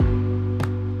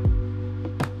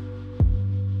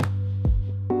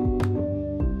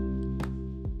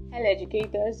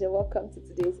educators, you're welcome to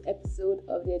today's episode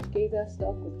of the Educators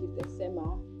Talk with Gifted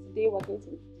Sema. Today we're going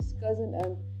to be discussing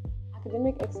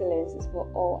academic excellence is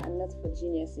for all and not for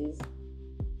geniuses.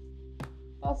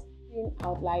 First thing I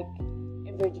would like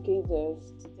every educator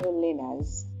to tell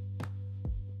learners,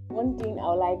 one thing I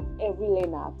would like every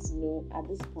learner to know at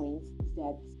this point is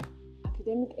that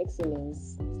academic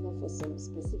excellence is not for some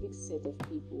specific set of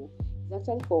people. It's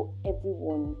actually for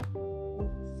everyone who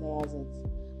desires it.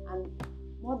 And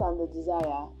more than the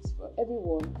desire, it's for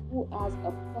everyone who has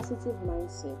a positive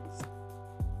mindset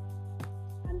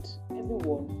and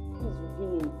everyone who is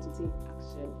willing to take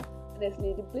action.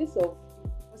 Honestly, the place of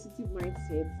positive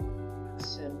mindset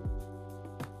action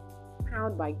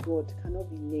crowned by God cannot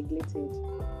be neglected.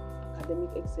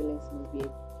 Academic excellence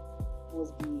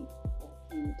must be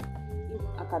obtained. If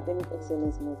academic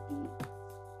excellence must be,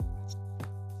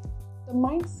 the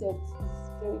mindset is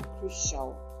very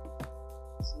crucial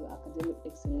to academic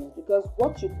excellence, because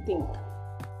what you think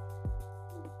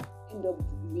end up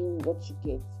being what you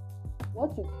get.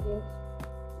 What you think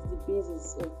is the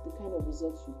basis of the kind of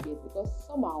results you get, because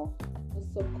somehow the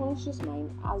subconscious mind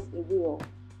has a way of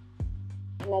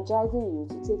energizing you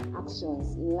to take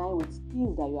actions in line with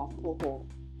things that you are taught of.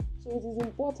 So it is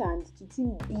important to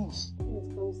think big when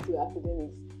it comes to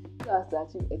academics so as to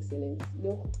achieve excellence.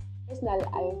 Personally,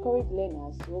 I encourage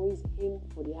learners to always aim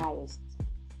for the highest.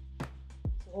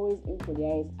 At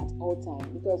all times,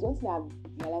 because one thing I've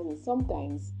realized is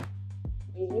sometimes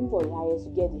when you aim for the highest,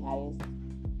 you get the highest,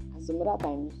 and some other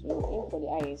times when you aim for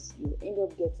the highest, you end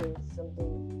up getting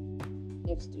something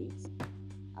next to it.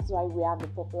 That's why we have the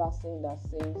popular saying that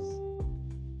says,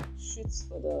 shoot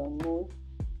for the moon.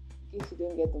 In case you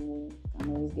don't get the moon, you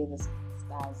can always get the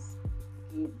stars.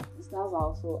 Okay, the stars are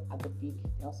also at the peak,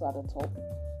 they're also at the top.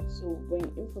 So when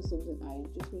you aim for something high,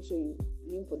 just make sure you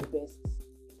aim for the best.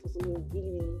 For something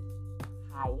really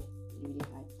high,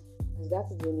 because that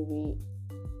is the only way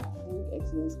academic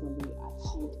excellence can be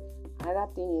achieved.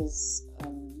 Another thing is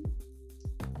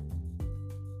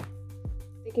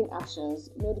taking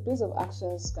actions. The place of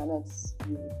actions cannot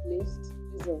be replaced.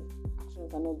 The place of action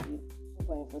cannot be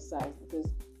overemphasized, because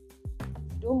if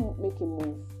you don't make a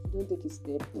move, you don't take a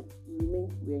step, you remain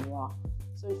where you are.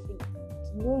 So if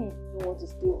you know you don't want to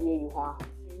stay where you are,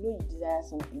 you desire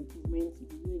some improvement, if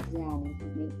you desire an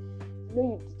improvement,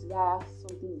 you desire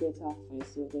something better for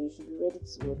yourself, then you should be ready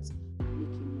to make a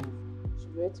move. You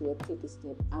should be ready to take a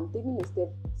step. And taking a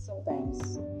step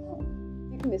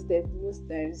most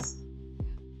times,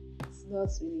 it's not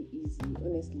really easy.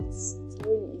 Honestly, it's not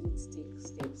really easy to take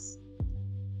steps,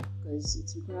 because it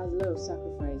requires a lot of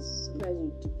sacrifice. Sometimes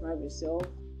you deprive yourself,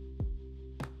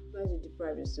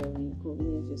 you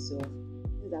inconvenience yourself.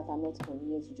 That are not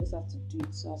convenient, you just have to do it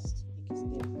just to take a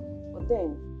step. But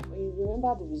then when you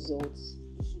remember the results,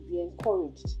 you should be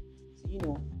encouraged to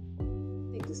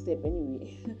take the step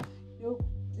anyway.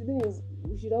 The thing is,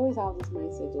 we should always have this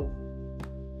mindset of,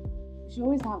 we should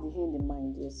always have the end in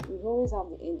mind. Yes, we always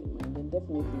have the end in mind, and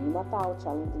definitely no matter how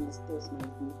challenging the steps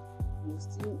might be, you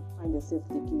still find yourself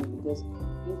taking it, because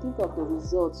when you think of the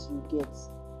results you get,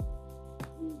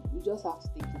 you just have to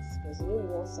take it, because you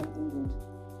want something good.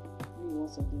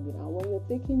 And when you're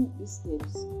taking these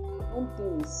steps, one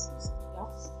thing is you have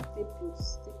to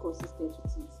stay consistent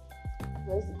with it,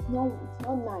 because it's not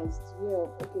nice to hear,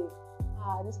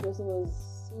 this person was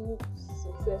so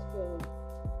successful in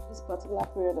this particular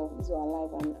period of his or her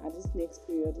life, and at this next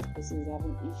period this person is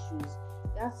having issues.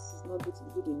 That's not going to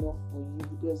be good enough for you,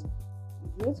 because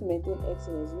if you want to maintain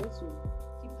excellence, you need to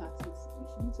keep at it.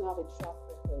 You need to have a track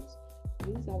record.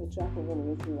 You need to have a track record of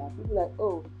everything. That people are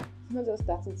like, it's not just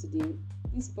starting today.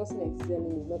 This person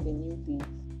excelling is not a new thing.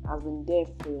 It has been there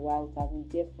for a while. It has been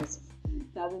there since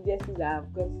I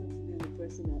have gotten to know the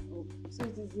person at all. So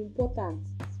it is important.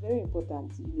 It's very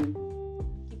important to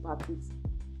keep at it,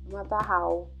 no matter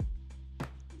how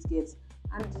it gets.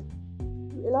 And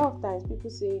a lot of times people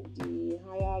say the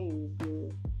higher you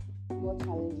go, the more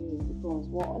challenging it becomes.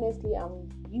 Well, honestly, I'm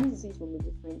using this from a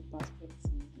different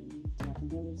perspective in the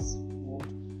academics world.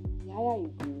 The higher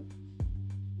you go,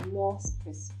 more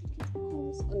specific it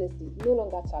becomes. Honestly, no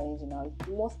longer challenging now, it's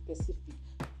more specific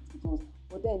it becomes.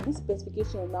 But then this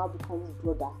specification now becomes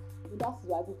broader. So that's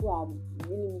why people are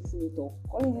really mixing it up,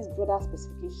 calling this broader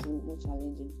specification more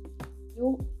challenging.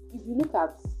 If you look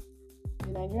at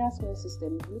the Nigerian school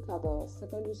system, if you look at the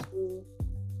secondary school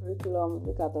curriculum,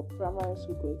 look at the primary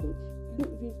school curriculum, if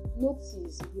you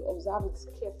notice, if you observe it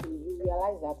carefully, you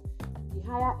realize that the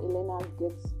higher a learner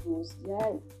goes, the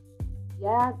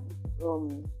higher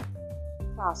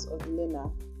class of the learner,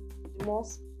 the more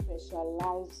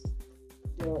specialized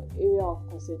the area of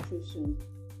concentration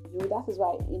That is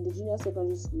why in the junior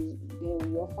secondary school, then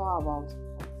we offer about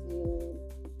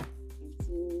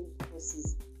 15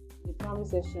 courses. In the primary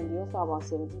section, they offer about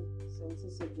 17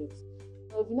 subjects.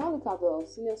 But if you now look at the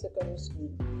senior secondary school,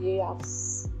 they have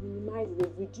minimized,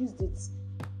 they've reduced it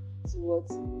to what?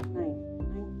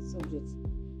 9 subjects.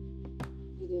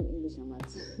 Reading English and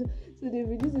maths. So they've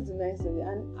reduced it to 9 subjects.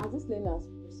 And as these learners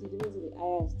proceed to the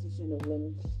higher institution of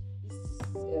learning, this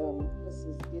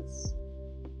courses gets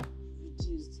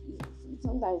reduced.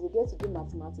 Sometimes they get to do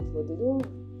mathematics, but they don't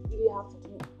really have to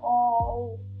do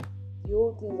all the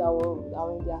old things that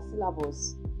were in their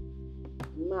syllabus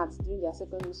in maths during their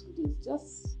secondary school days.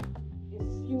 Just a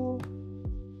few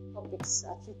topics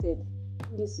are treated.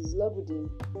 This is logarithm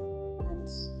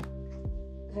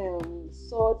and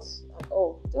sort and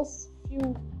all. Just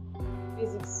few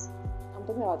basics. I'm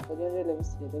talking about for the 100 level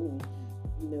students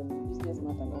anyway. Business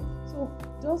math and all. So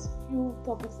just few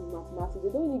topics in mathematics. They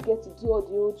don't really get to do all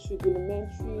the old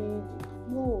trigonometry.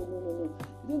 No.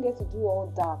 You don't get to do all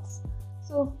that.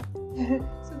 So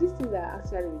so these things are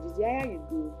actually reduced. The higher you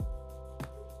go,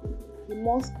 the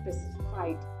more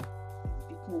specified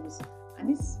it becomes. And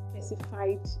this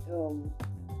specified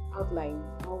outline,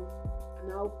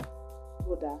 how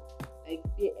broader, like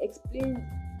they explain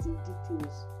it in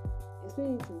details.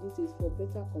 Explain it in details for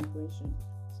better comprehension.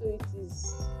 So it is,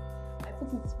 I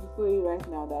put it before you right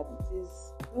now that it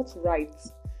is not right.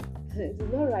 It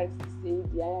is not right to say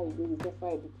the higher you go, the tougher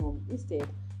it becomes. Instead,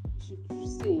 you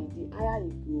should say the higher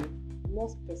you go, the more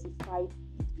specified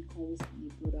it becomes in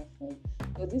a broader form.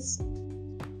 But this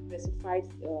specified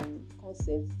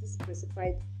concepts, this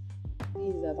specified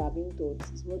things that are being taught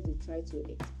is what they try to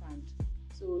expand.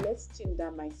 So let's change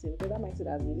that mindset, because that mindset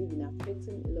has really been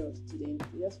affecting a lot of students.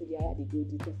 Just for the higher they go,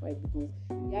 the tougher it becomes.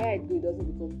 The higher it go, it doesn't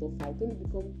become tougher. It only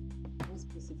becomes more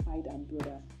specified and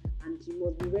broader. And you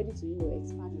must be ready to,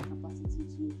 expand your capacity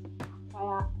to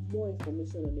acquire more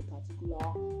information on a particular,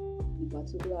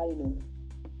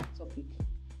 topic.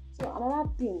 So another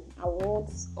thing I want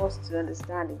us to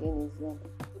understand again is the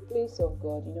place of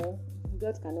God.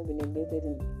 God cannot be neglected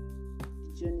in the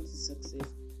journey to success.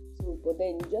 So, but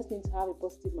then you just need to have a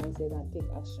positive mindset and take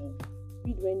action.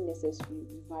 Read when necessary,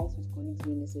 revise with colleagues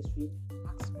when necessary,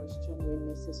 ask questions when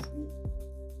necessary,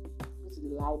 go to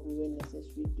the library when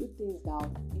necessary, do things that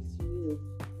makes you,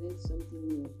 learn something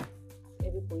new at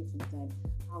every point in time.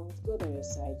 And with God on your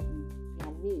side, you'll be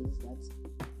amazed that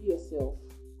you yourself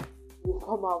will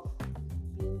come out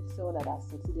being someone that has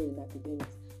succeeded in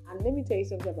academics. And let me tell you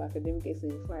something about academic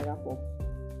excellence before I wrap up.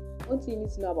 One thing you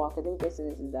need to know about academic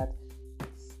excellence is that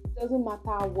it doesn't matter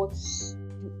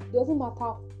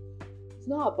it's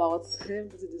not about let me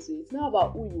put it this way, it's not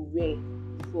about who you were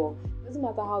before. It doesn't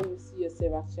matter how you see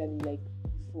yourself actually, like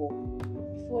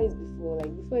before is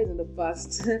in the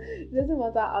past. It doesn't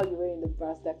matter how you were in the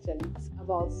past. Actually, it's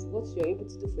about what you're able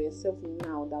to do for yourself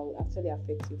now that will actually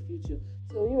affect your future.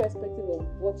 So irrespective of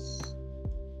what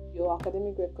your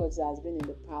academic records has been in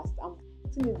the past, I'm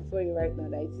putting it before you right now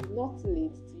that it is not too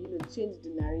late to change the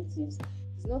narratives.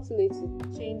 It's not too late to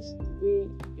change the way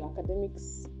your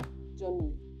academics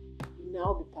journey will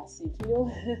now be perceived. So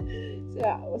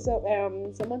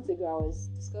some months ago I was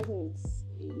discussing with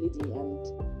a lady and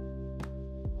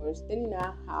I was telling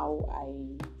her how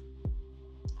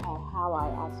I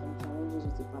had some challenges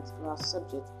with a particular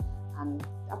subject, and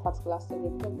that particular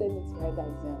subject prompted me to write the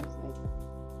exams like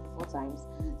 4 times.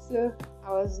 So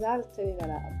I was now telling her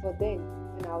that, but then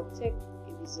when I'll check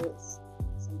the results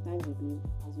sometimes ago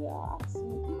as well, I see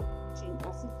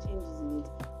changes in it.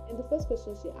 And the first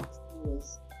question she asked me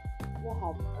was, what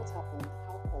happened?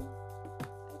 How come?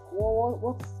 Like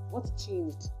what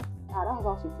changed? That was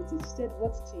how she put it. She said,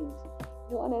 what changed?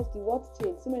 Honestly, what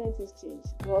changed? So many things changed.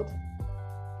 God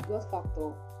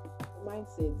factor, the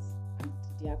mindsets, and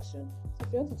the action. So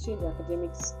if you want to change your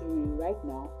academic story right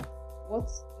now,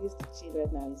 what needs to change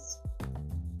right now is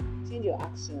change your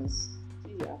actions,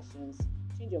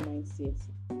 change your mindset,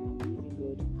 and believe in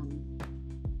God, and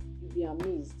you'll be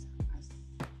amazed as to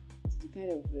the kind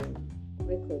of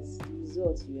records, the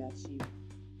results you achieve.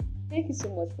 Thank you so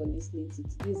much for listening to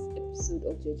today's episode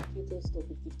of the Educator's Talk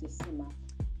with Gift Sima.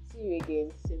 See you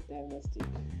again, same time next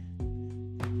week.